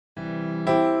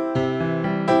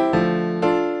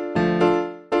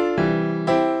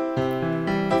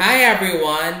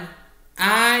everyone,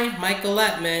 I, Michael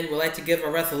Lettman, would like to give a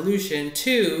resolution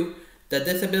to the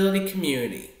disability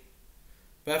community.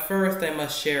 But first I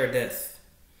must share this.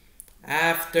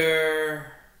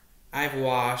 After I've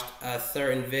watched a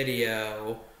certain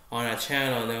video on a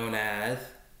channel known as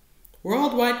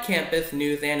Worldwide Campus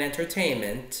News and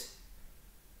Entertainment,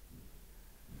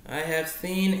 I have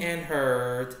seen and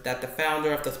heard that the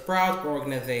founder of the Sprout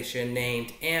organization,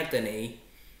 named Anthony,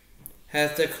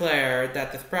 has declared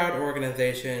that the Sprout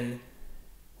organization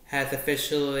has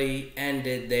officially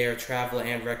ended their travel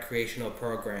and recreational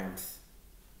programs,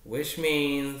 which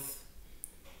means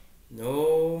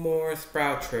no more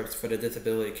Sprout trips for the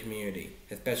disability community,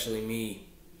 especially me.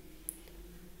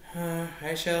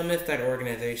 I shall miss that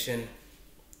organization.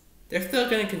 They're still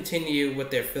going to continue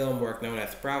with their film work known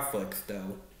as Sprout Flicks,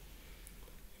 though.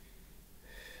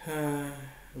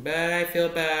 But I feel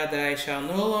bad that I shall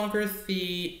no longer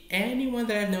see anyone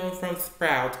that I've known from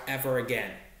Sprout ever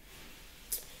again.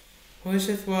 Which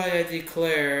is why I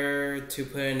declared to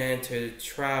put an end to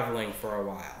traveling for a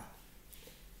while.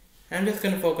 I'm just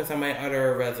going to focus on my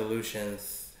other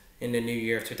resolutions in the new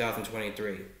year of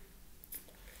 2023.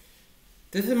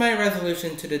 This is my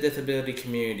resolution to the disability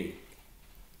community.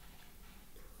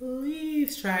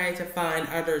 Please try to find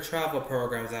other travel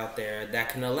programs out there that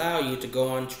can allow you to go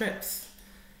on trips.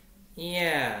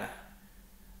 Yeah.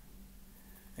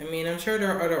 I mean, I'm sure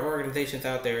there are other organizations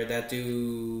out there that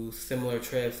do similar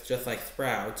trips just like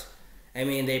Sprout. I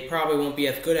mean, they probably won't be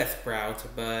as good as Sprout,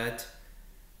 but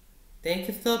they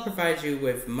can still provide you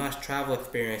with must travel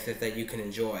experiences that you can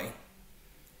enjoy.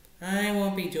 I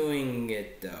won't be doing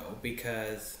it though,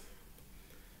 because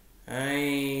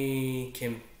I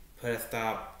can put a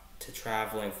stop to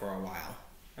traveling for a while.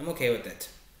 I'm okay with it.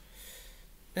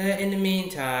 But in the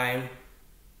meantime,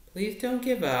 please don't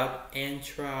give up and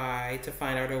try to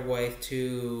find other ways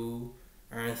to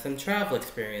earn some travel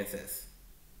experiences.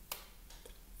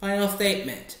 Final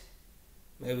statement.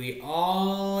 May we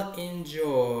all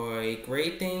enjoy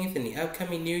great things in the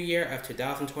upcoming new year of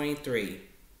 2023.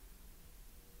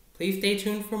 Please stay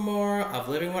tuned for more of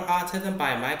Living with Autism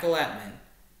by Michael Lettman.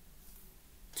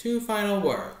 2 final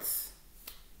words.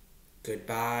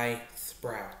 Goodbye,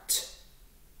 Sprout.